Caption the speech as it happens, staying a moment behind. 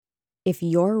If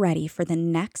you're ready for the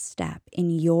next step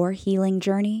in your healing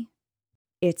journey,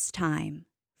 it's time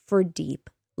for deep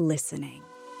listening.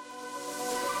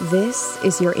 This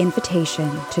is your invitation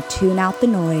to tune out the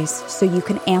noise so you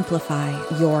can amplify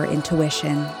your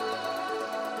intuition.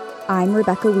 I'm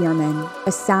Rebecca Weirman,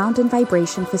 a sound and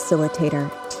vibration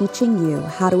facilitator, teaching you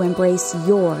how to embrace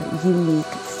your unique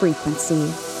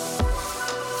frequency.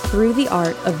 Through the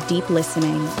art of deep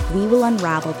listening, we will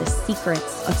unravel the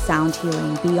secrets of sound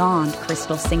healing beyond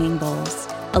crystal singing bowls,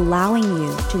 allowing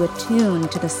you to attune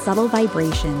to the subtle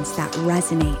vibrations that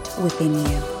resonate within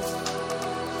you.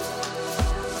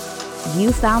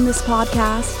 You found this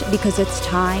podcast because it's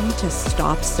time to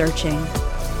stop searching.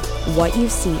 What you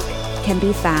seek can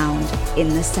be found in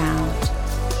the sound.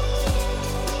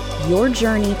 Your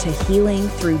journey to healing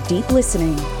through deep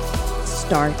listening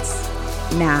starts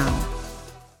now.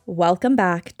 Welcome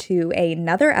back to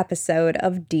another episode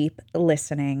of Deep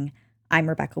Listening. I'm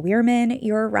Rebecca Weirman,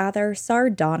 your rather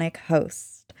sardonic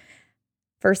host.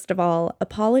 First of all,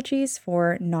 apologies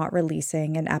for not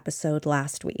releasing an episode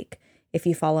last week. If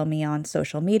you follow me on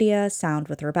social media, Sound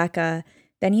with Rebecca,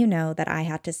 then you know that I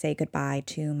had to say goodbye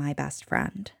to my best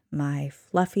friend, my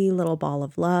fluffy little ball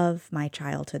of love, my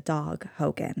childhood dog,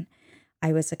 Hogan.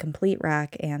 I was a complete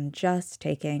wreck and just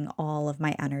taking all of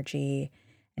my energy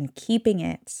and keeping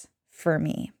it for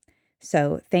me.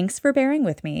 So thanks for bearing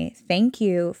with me. Thank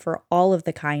you for all of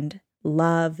the kind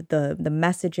love, the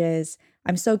messages.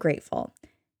 I'm so grateful.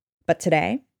 But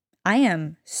today, I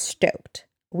am stoked.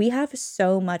 We have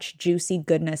so much juicy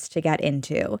goodness to get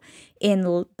into. In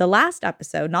the last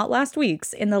episode, not last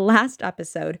week's, in the last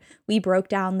episode, we broke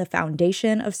down the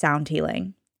foundation of sound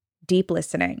healing, deep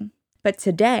listening. But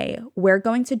today, we're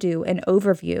going to do an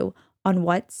overview on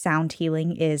what sound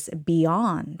healing is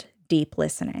beyond deep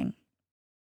listening.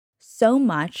 So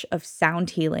much of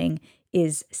sound healing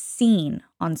is seen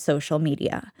on social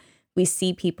media. We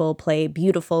see people play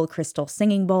beautiful crystal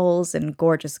singing bowls and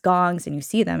gorgeous gongs, and you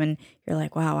see them and you're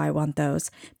like, wow, I want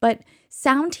those. But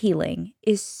sound healing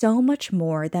is so much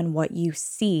more than what you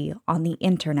see on the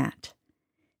internet.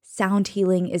 Sound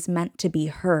healing is meant to be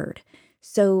heard.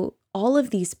 So all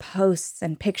of these posts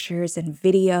and pictures and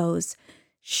videos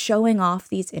showing off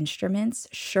these instruments,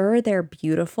 sure, they're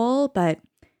beautiful, but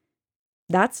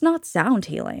that's not sound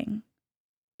healing.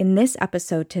 In this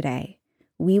episode today,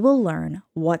 we will learn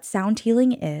what sound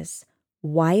healing is,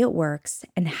 why it works,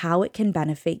 and how it can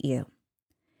benefit you.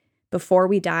 Before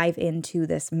we dive into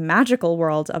this magical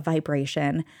world of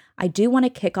vibration, I do want to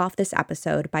kick off this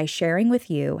episode by sharing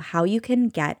with you how you can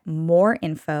get more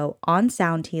info on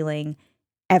sound healing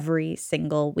every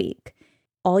single week.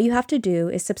 All you have to do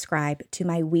is subscribe to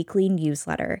my weekly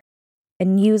newsletter, a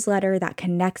newsletter that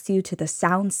connects you to the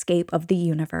soundscape of the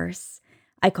universe.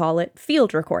 I call it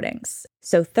Field Recordings.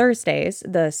 So Thursdays,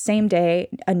 the same day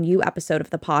a new episode of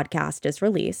the podcast is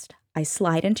released, I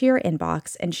slide into your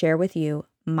inbox and share with you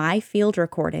my field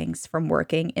recordings from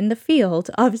working in the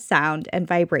field of sound and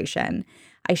vibration.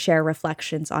 I share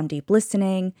reflections on deep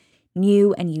listening,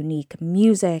 new and unique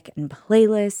music and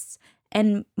playlists,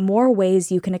 and more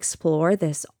ways you can explore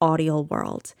this audio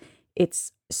world.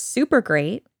 It's super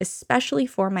great, especially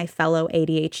for my fellow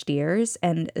ADHDers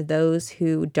and those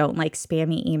who don't like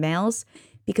spammy emails,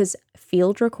 because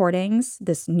Field Recordings,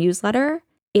 this newsletter,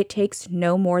 it takes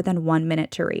no more than 1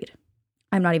 minute to read.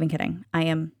 I'm not even kidding. I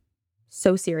am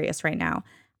so serious right now.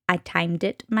 I timed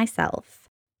it myself.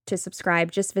 To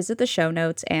subscribe, just visit the show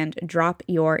notes and drop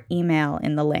your email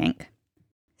in the link.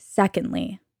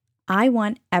 Secondly, I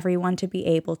want everyone to be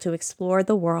able to explore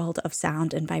the world of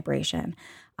sound and vibration.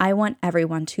 I want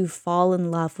everyone to fall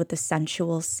in love with the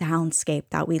sensual soundscape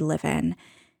that we live in.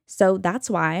 So that's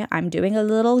why I'm doing a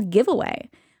little giveaway.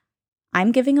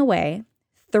 I'm giving away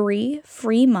 3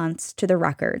 free months to the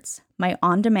Records, my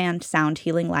on-demand sound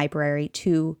healing library,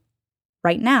 to,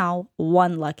 right now,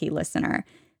 1 lucky listener.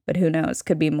 But who knows,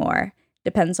 could be more.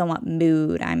 Depends on what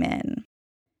mood I'm in.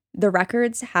 The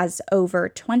Records has over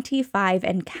 25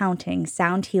 and counting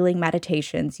sound healing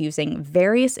meditations using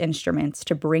various instruments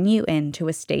to bring you into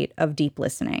a state of deep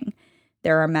listening.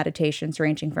 There are meditations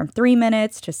ranging from 3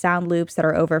 minutes to sound loops that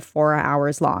are over 4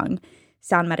 hours long.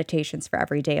 Sound meditations for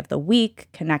every day of the week,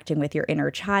 connecting with your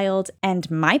inner child, and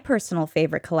my personal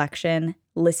favorite collection,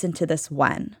 Listen to This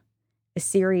When, a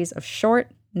series of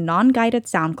short, non-guided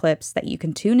sound clips that you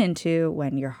can tune into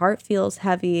when your heart feels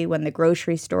heavy, when the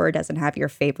grocery store doesn't have your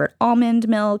favorite almond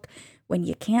milk, when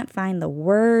you can't find the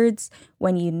words,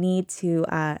 when you need to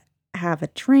have a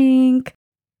drink,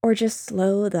 or just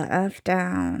slow the F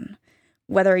down.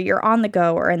 Whether you're on the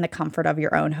go or in the comfort of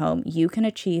your own home, you can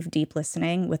achieve deep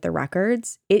listening with the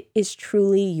records. It is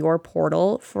truly your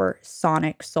portal for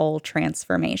sonic soul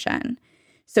transformation.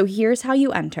 So here's how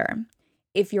you enter.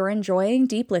 If you're enjoying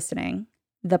deep listening,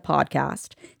 the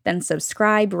podcast, then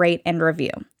subscribe, rate, and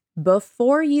review.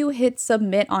 Before you hit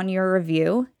submit on your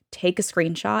review, take a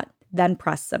screenshot, then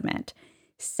press submit.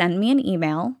 Send me an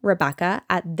email,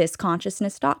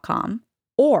 rebecca@thisconsciousness.com,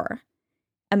 or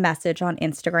a message on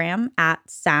Instagram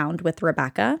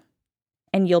 @soundwithrebecca,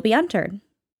 and you'll be entered.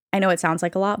 I know it sounds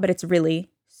like a lot, but it's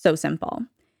really so simple.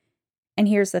 And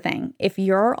here's the thing. If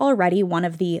you're already one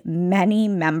of the many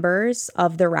members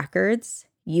of the records,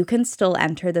 you can still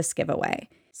enter this giveaway.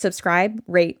 Subscribe,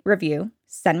 rate, review,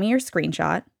 send me your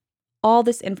screenshot. All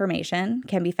this information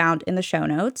can be found in the show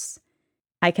notes.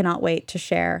 I cannot wait to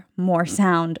share more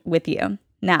sound with you.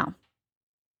 Now,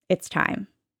 it's time.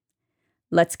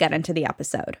 Let's get into the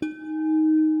episode.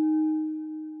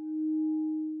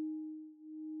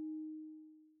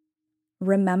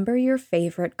 Remember your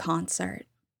favorite concert?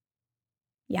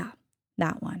 Yeah,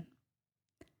 that one.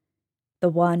 The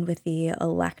one with the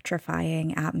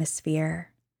electrifying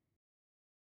atmosphere,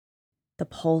 the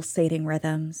pulsating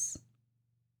rhythms.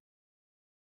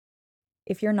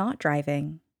 If you're not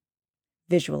driving,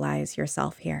 visualize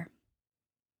yourself here.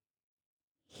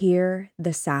 Hear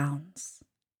the sounds.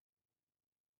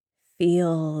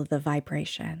 Feel the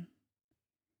vibration.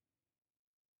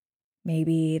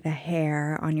 Maybe the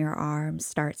hair on your arm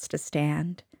starts to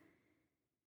stand.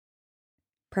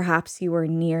 Perhaps you were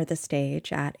near the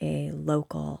stage at a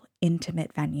local,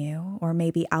 intimate venue, or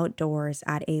maybe outdoors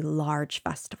at a large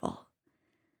festival.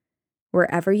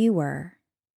 Wherever you were,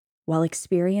 while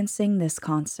experiencing this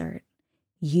concert,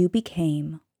 you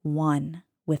became one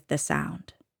with the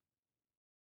sound.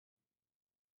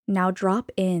 Now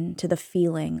drop into the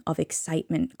feeling of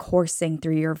excitement coursing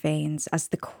through your veins as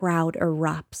the crowd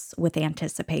erupts with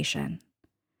anticipation.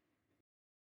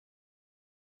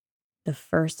 The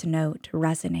first note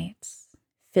resonates,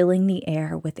 filling the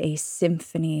air with a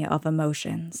symphony of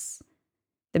emotions.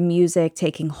 The music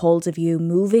taking hold of you,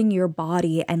 moving your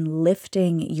body and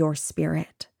lifting your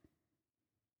spirit.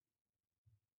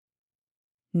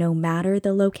 No matter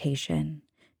the location,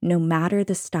 no matter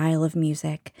the style of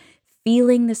music,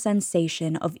 feeling the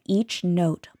sensation of each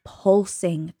note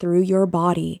pulsing through your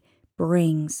body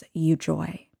brings you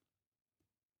joy.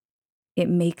 It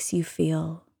makes you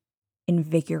feel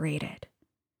invigorated.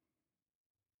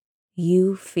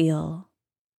 You feel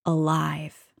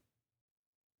alive.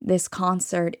 This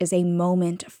concert is a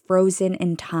moment frozen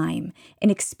in time,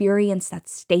 an experience that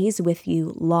stays with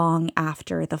you long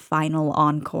after the final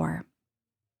encore.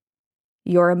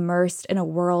 You're immersed in a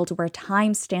world where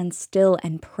time stands still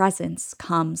and presence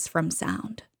comes from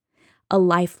sound. A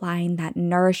lifeline that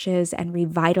nourishes and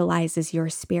revitalizes your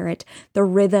spirit. The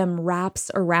rhythm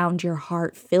wraps around your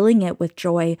heart, filling it with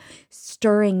joy,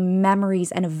 stirring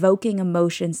memories and evoking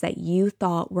emotions that you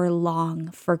thought were long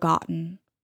forgotten.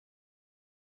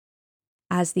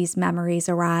 As these memories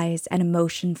arise and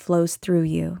emotion flows through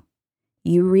you,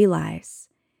 you realize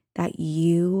that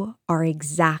you are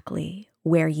exactly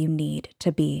where you need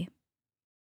to be.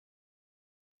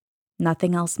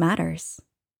 Nothing else matters.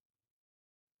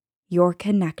 You're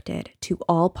connected to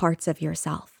all parts of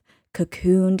yourself,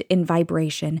 cocooned in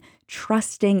vibration,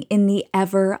 trusting in the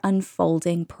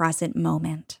ever-unfolding present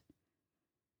moment.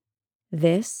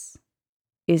 This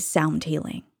is sound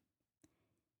healing.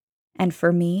 And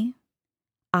for me,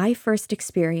 I first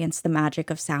experienced the magic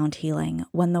of sound healing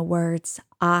when the words,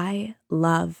 "I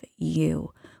love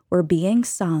you," were being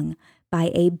sung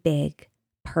by a big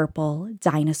purple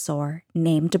dinosaur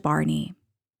named Barney.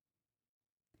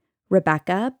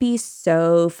 Rebecca, be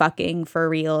so fucking for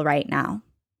real right now.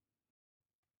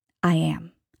 I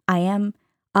am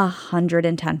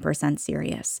 110%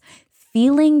 serious.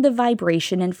 Feeling the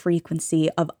vibration and frequency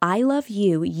of "I love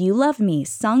you, you love me,"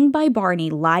 sung by Barney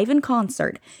live in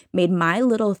concert, made my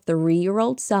little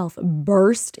 3-year-old self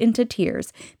burst into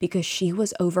tears because she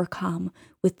was overcome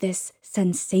with this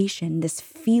sensation, this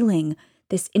feeling,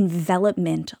 this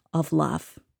envelopment of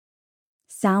love.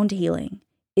 Sound healing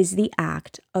is the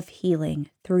act of healing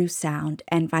through sound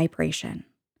and vibration.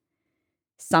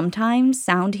 Sometimes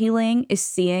sound healing is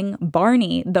seeing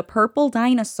Barney, the purple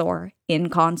dinosaur, in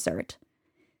concert.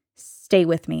 Stay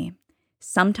with me.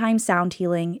 Sometimes sound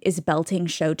healing is belting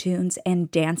show tunes and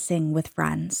dancing with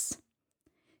friends.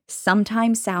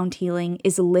 Sometimes sound healing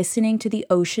is listening to the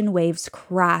ocean waves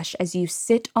crash as you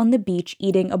sit on the beach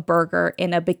eating a burger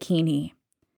in a bikini.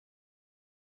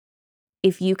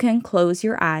 If you can close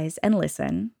your eyes and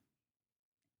listen,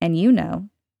 and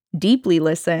deeply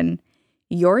listen,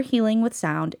 You're healing with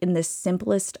sound in the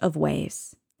simplest of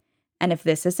ways. And if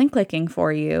this isn't clicking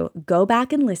for you, go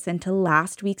back and listen to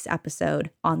last week's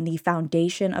episode on the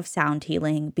foundation of sound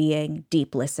healing being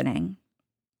deep listening.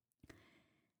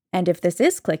 And if this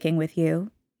is clicking with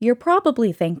you, you're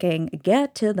probably thinking,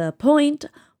 get to the point.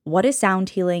 What is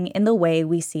sound healing in the way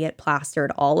we see it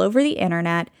plastered all over the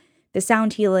internet? The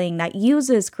sound healing that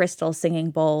uses crystal singing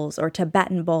bowls or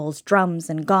Tibetan bowls, drums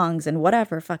and gongs and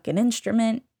whatever fucking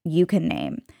instrument you can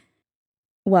name.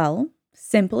 Well,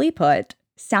 simply put,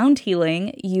 sound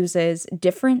healing uses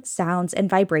different sounds and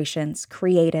vibrations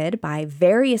created by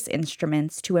various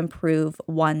instruments to improve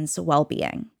one's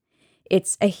well-being.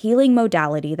 It's a healing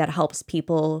modality that helps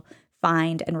people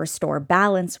find and restore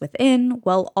balance within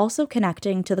while also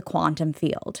connecting to the quantum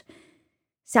field.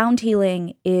 Sound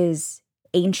healing is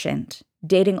ancient,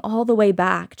 dating all the way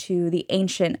back to the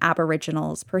ancient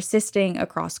Aboriginals, persisting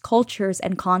across cultures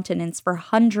and continents for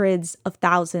hundreds of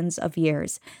thousands of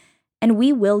years. And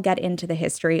we will get into the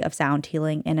history of sound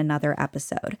healing in another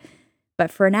episode.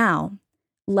 But for now,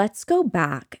 let's go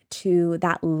back to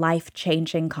that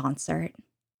life-changing concert.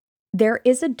 There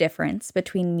is a difference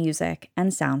between music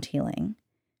and sound healing.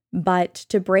 But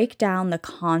to break down the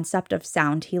concept of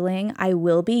sound healing, I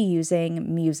will be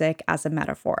using music as a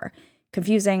metaphor.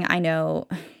 Confusing, I know.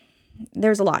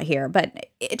 There's a lot here, but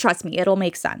trust me, it'll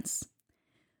make sense.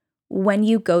 When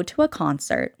you go to a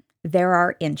concert, there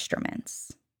are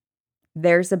instruments.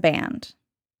 There's a band.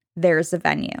 There's a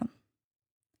venue.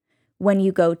 When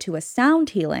you go to a sound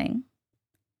healing,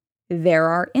 there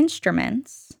are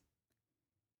instruments.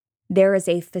 There is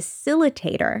a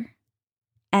facilitator,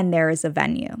 and there is a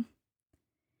venue.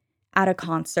 At a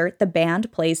concert, the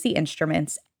band plays the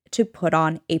instruments to put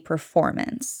on a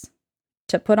performance.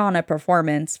 To put on a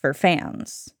performance for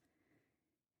fans.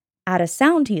 At a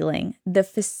sound healing, the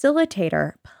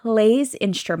facilitator plays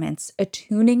instruments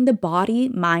attuning the body,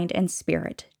 mind, and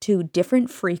spirit to different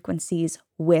frequencies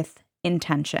with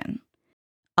intention.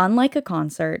 Unlike a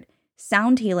concert,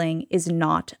 sound healing is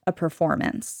not a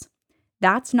performance.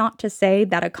 That's not to say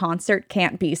that a concert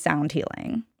can't be sound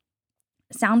healing.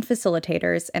 Sound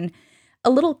facilitators, and a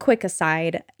little quick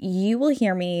aside, you will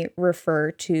hear me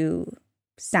refer to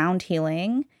sound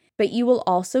healing, but you will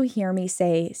also hear me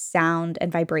say sound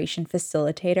and vibration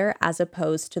facilitator as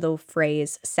opposed to the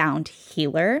phrase sound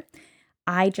healer.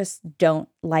 I just don't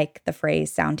like the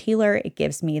phrase sound healer. It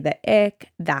gives me the ick.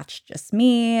 That's just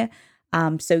me.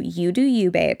 So you do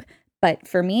you, babe. But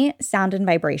for me, sound and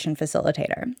vibration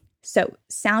facilitator. So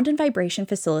sound and vibration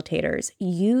facilitators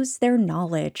use their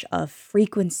knowledge of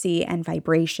frequency and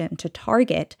vibration to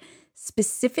target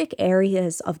specific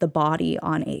areas of the body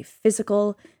on a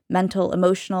physical, mental,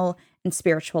 emotional, and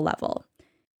spiritual level.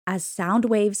 As sound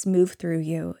waves move through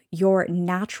you, your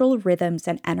natural rhythms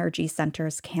and energy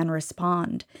centers can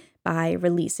respond by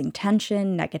releasing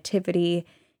tension, negativity,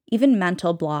 even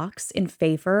mental blocks in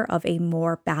favor of a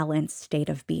more balanced state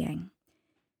of being.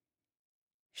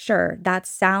 Sure, that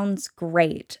sounds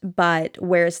great, but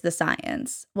where's the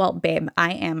science? Well, babe,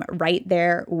 I am right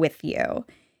there with you.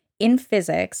 In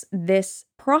physics, this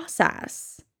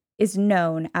process is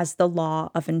known as the law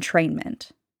of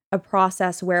entrainment, a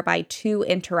process whereby two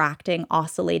interacting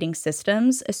oscillating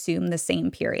systems assume the same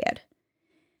period.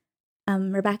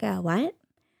 Rebecca, what?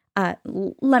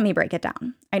 Let me break it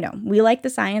down. I know, we like the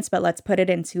science, but let's put it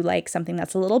into like something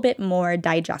that's a little bit more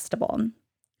digestible.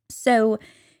 So,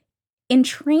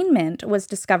 entrainment was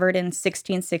discovered in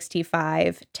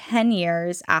 1665, 10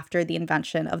 years after the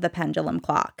invention of the pendulum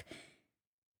clock.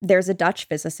 There's a Dutch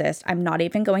physicist, I'm not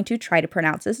even going to try to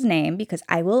pronounce his name because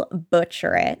I will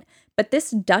butcher it, but this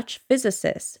Dutch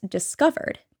physicist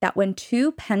discovered that when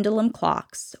two pendulum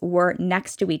clocks were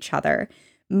next to each other,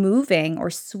 moving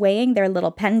or swaying their little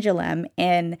pendulum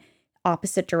in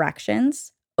opposite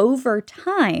directions, over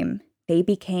time, they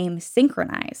became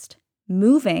synchronized,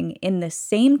 moving in the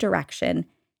same direction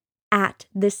at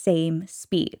the same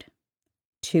speed.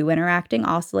 Two interacting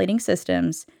oscillating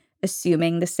systems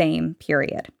assuming the same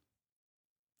period.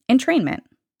 Entrainment.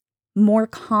 More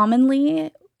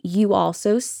commonly, you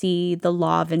also see the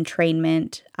law of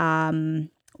entrainment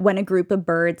when a group of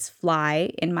birds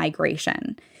fly in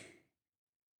migration.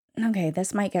 Okay,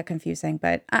 this might get confusing,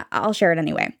 but I'll share it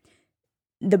anyway.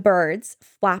 The birds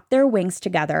flap their wings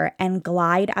together and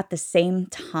glide at the same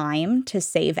time to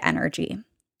save energy.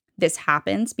 This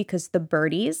happens because the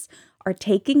birdies are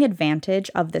taking advantage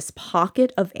of this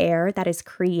pocket of air that is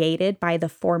created by the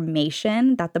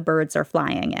formation that the birds are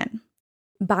flying in.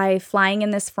 By flying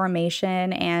in this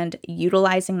formation and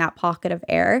utilizing that pocket of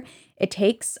air, it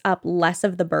takes up less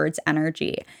of the bird's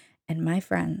energy. And my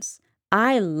friends,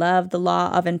 I love the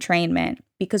law of entrainment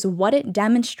because what it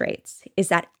demonstrates is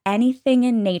that anything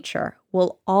in nature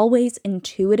will always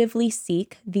intuitively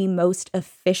seek the most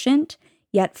efficient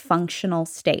yet functional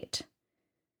state.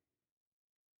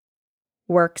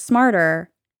 Work smarter,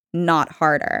 not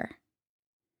harder.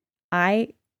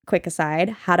 Quick aside,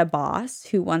 had a boss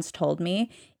who once told me,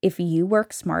 if you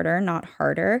work smarter, not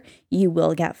harder, you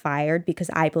will get fired because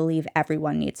I believe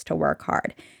everyone needs to work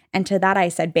hard. And to that I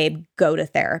said, babe, go to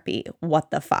therapy.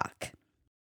 What the fuck?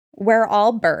 We're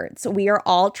all birds. We are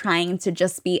all trying to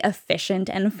just be efficient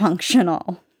and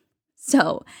functional.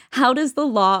 So, how does the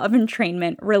law of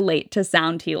entrainment relate to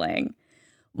sound healing?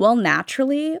 Well,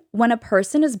 naturally, when a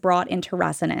person is brought into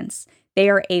resonance, they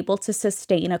are able to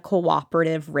sustain a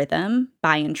cooperative rhythm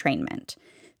by entrainment.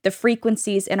 The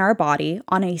frequencies in our body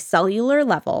on a cellular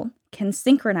level can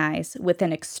synchronize with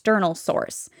an external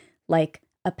source, like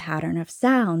a pattern of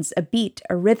sounds, a beat,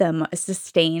 a rhythm, a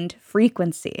sustained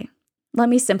frequency. Let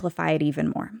me simplify it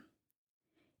even more.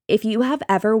 If you have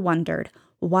ever wondered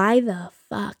why the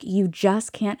fuck you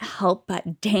just can't help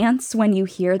but dance when you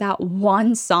hear that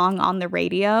one song on the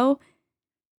radio,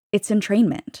 it's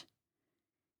entrainment.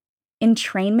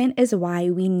 Entrainment is why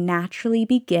we naturally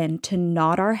begin to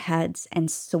nod our heads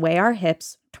and sway our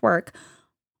hips, twerk,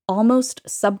 almost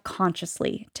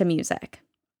subconsciously to music.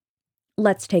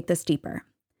 Let's take this deeper.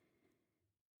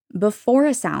 Before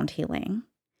a sound healing,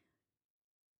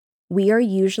 we are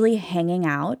usually hanging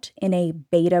out in a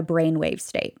beta brainwave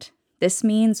state. This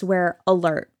means we're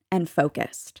alert and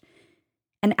focused.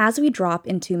 And as we drop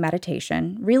into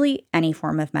meditation, really any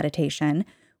form of meditation,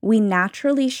 we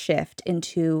naturally shift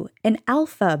into an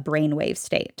alpha brainwave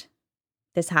state.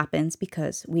 This happens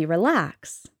because we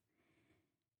relax.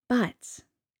 But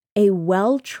a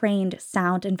well-trained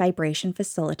sound and vibration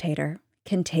facilitator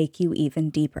can take you even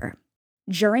deeper.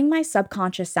 During my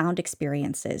subconscious sound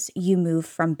experiences, you move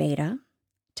from beta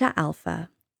to alpha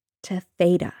to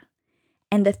theta.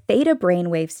 And the theta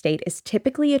brainwave state is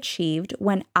typically achieved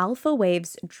when alpha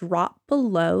waves drop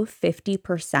below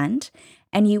 50%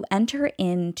 and you enter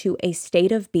into a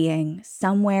state of being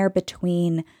somewhere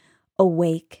between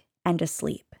awake and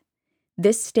asleep.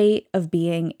 This state of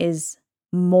being is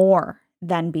more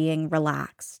than being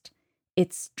relaxed.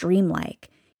 It's dreamlike.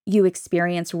 You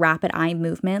experience rapid eye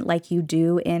movement like you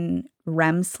do in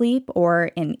REM sleep or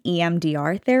in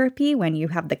EMDR therapy when you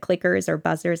have the clickers or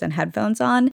buzzers and headphones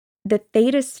on. The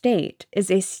theta state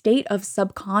is a state of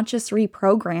subconscious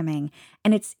reprogramming,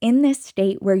 and it's in this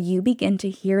state where you begin to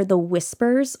hear the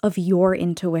whispers of your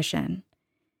intuition.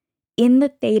 In the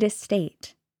theta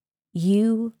state,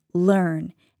 you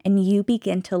learn and you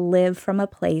begin to live from a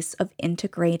place of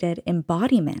integrated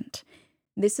embodiment.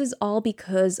 This is all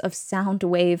because of sound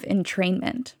wave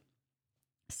entrainment.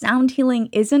 Sound healing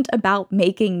isn't about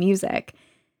making music.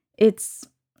 It's,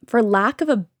 for lack of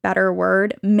a better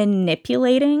word,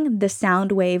 manipulating the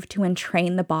sound wave to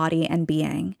entrain the body and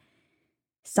being.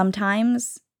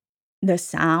 Sometimes the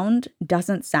sound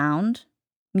doesn't sound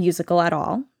musical at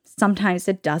all. Sometimes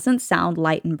it doesn't sound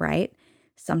light and bright.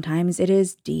 Sometimes it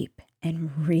is deep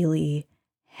and really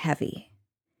heavy.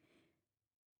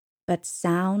 But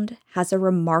sound has a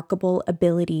remarkable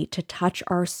ability to touch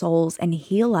our souls and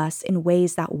heal us in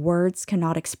ways that words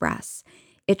cannot express.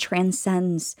 It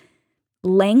transcends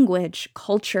language,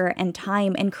 culture, and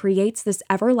time and creates this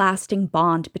everlasting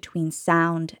bond between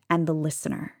sound and the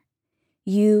listener.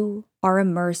 You are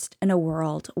immersed in a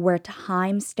world where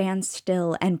time stands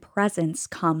still and presence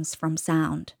comes from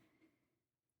sound.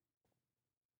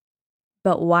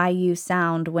 But why use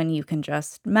sound when you can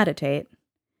just meditate?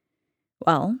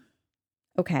 Well,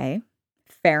 okay,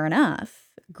 fair enough.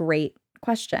 Great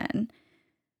question.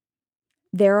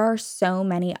 There are so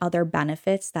many other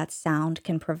benefits that sound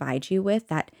can provide you with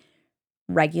that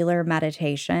regular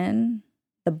meditation,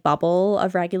 the bubble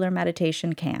of regular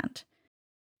meditation, can't.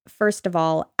 First of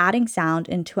all, adding sound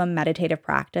into a meditative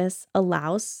practice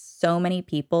allows so many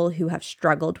people who have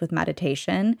struggled with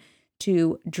meditation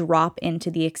to drop into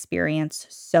the experience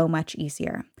so much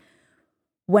easier.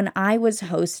 When I was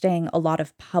hosting a lot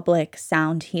of public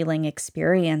sound healing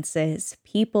experiences,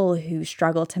 people who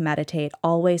struggle to meditate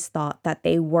always thought that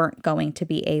they weren't going to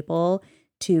be able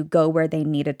to go where they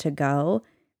needed to go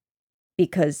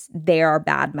because they are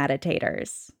bad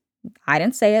meditators. I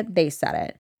didn't say it, they said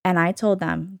it. And I told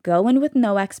them, go in with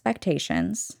no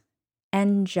expectations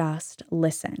and just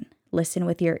listen. Listen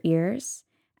with your ears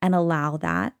and allow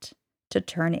that to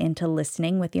turn into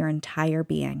listening with your entire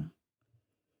being.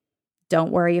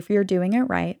 Don't worry if you're doing it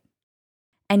right,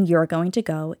 and you're going to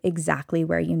go exactly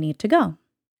where you need to go.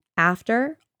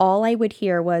 After, all I would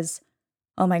hear was,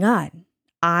 oh my God,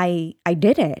 I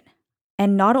did it.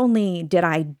 And not only did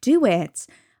I do it,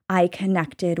 I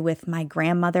connected with my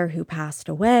grandmother who passed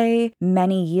away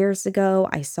many years ago.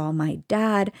 I saw my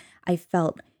dad. I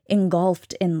felt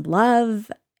engulfed in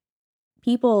love.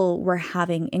 People were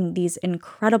having these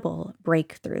incredible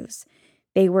breakthroughs.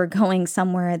 They were going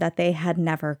somewhere that they had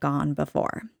never gone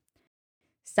before.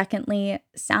 Secondly,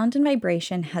 sound and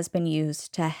vibration has been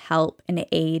used to help and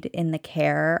aid in the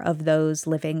care of those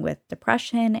living with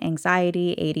depression,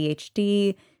 anxiety,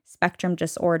 ADHD, spectrum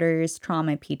disorders,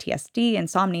 trauma, PTSD,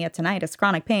 insomnia, tinnitus,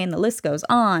 chronic pain, the list goes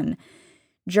on.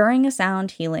 During a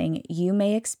sound healing, you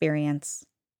may experience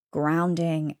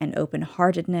grounding and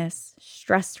open-heartedness,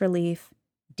 stress relief,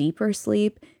 deeper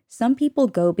sleep. Some people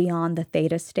go beyond the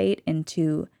theta state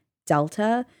into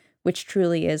delta, which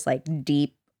truly is like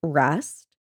deep rest.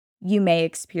 You may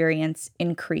experience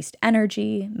increased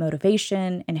energy,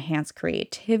 motivation, enhanced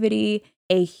creativity,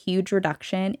 a huge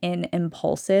reduction in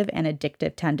impulsive and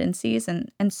addictive tendencies,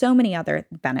 and so many other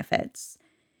benefits.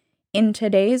 In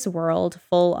today's world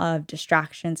full of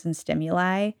distractions and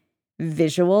stimuli,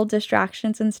 visual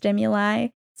distractions and stimuli,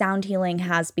 sound healing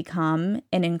has become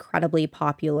an incredibly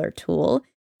popular tool.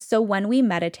 So when we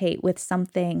meditate with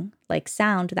something like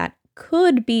sound that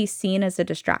could be seen as a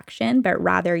distraction, but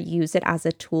rather use it as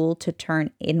a tool to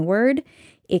turn inward,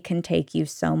 it can take you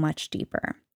so much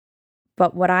deeper.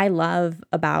 But what I love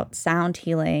about sound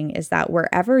healing is that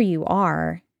wherever you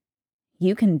are,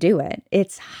 you can do it.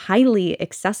 It's highly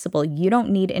accessible. You don't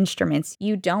need instruments.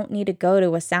 You don't need to go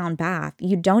to a sound bath.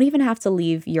 You don't even have to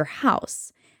leave your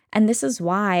house. And this is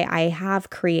why I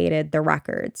have created the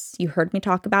records. You heard me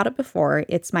talk about it before.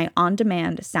 It's my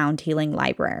on-demand sound healing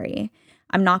library.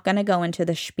 I'm not going to go into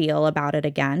the spiel about it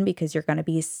again because you're going to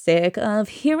be sick of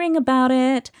hearing about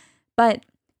it. But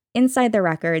inside the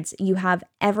records, you have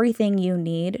everything you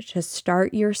need to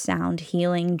start your sound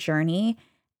healing journey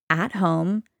at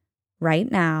home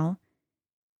right now.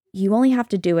 You only have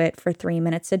to do it for 3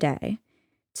 minutes a day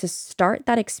to start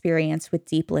that experience with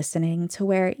deep listening to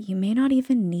where you may not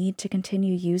even need to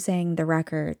continue using the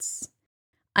records.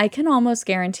 I can almost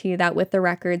guarantee that with the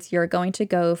records, you're going to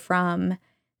go from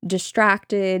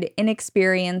distracted,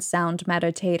 inexperienced sound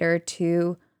meditator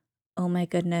to, oh my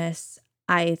goodness,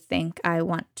 I think I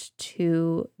want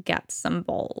to get some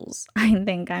bowls. I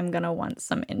think I'm going to want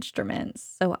some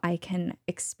instruments so I can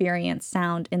experience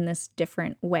sound in this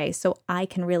different way, so I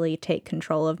can really take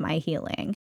control of my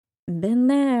healing. Been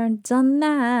there, done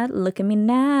that, look at me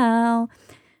now.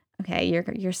 Okay, you're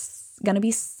going to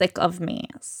be sick of me.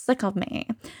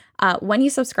 When you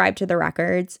subscribe to the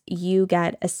records, you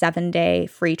get a 7-day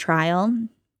free trial.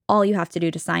 All you have to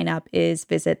do to sign up is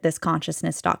visit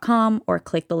thisconsciousness.com or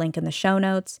click the link in the show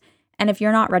notes. And if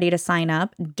you're not ready to sign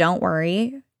up, don't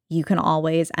worry. You can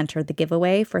always enter the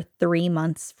giveaway for 3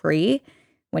 months free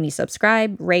when you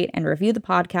subscribe, rate, and review the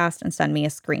podcast and send me a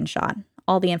screenshot.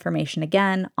 All the information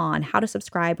again on how to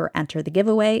subscribe or enter the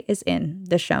giveaway is in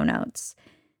the show notes.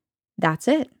 That's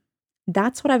it.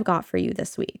 That's what I've got for you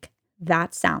this week.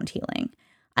 That's sound healing.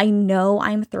 I know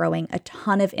I'm throwing a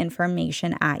ton of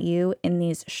information at you in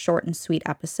these short and sweet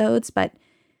episodes, but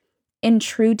in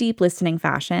true deep listening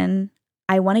fashion,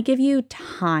 I want to give you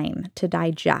time to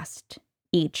digest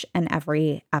each and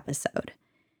every episode.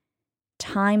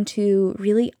 Time to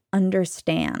really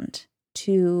understand,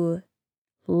 to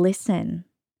listen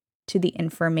to the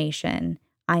information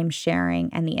I'm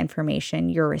sharing and the information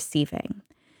you're receiving.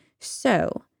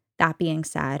 So, that being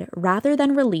said, rather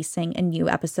than releasing a new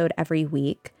episode every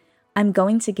week, I'm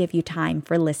going to give you time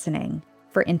for listening,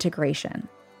 for integration,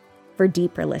 for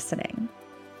deeper listening.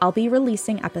 I'll be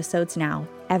releasing episodes now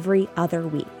every other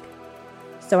week.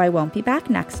 So I won't be back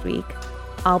next week.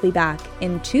 I'll be back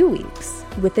in 2 weeks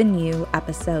with a new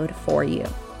episode for you.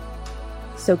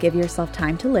 So give yourself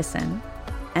time to listen,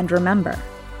 and remember,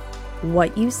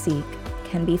 what you seek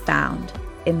can be found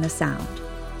in the sound.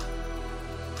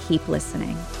 Keep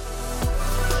listening.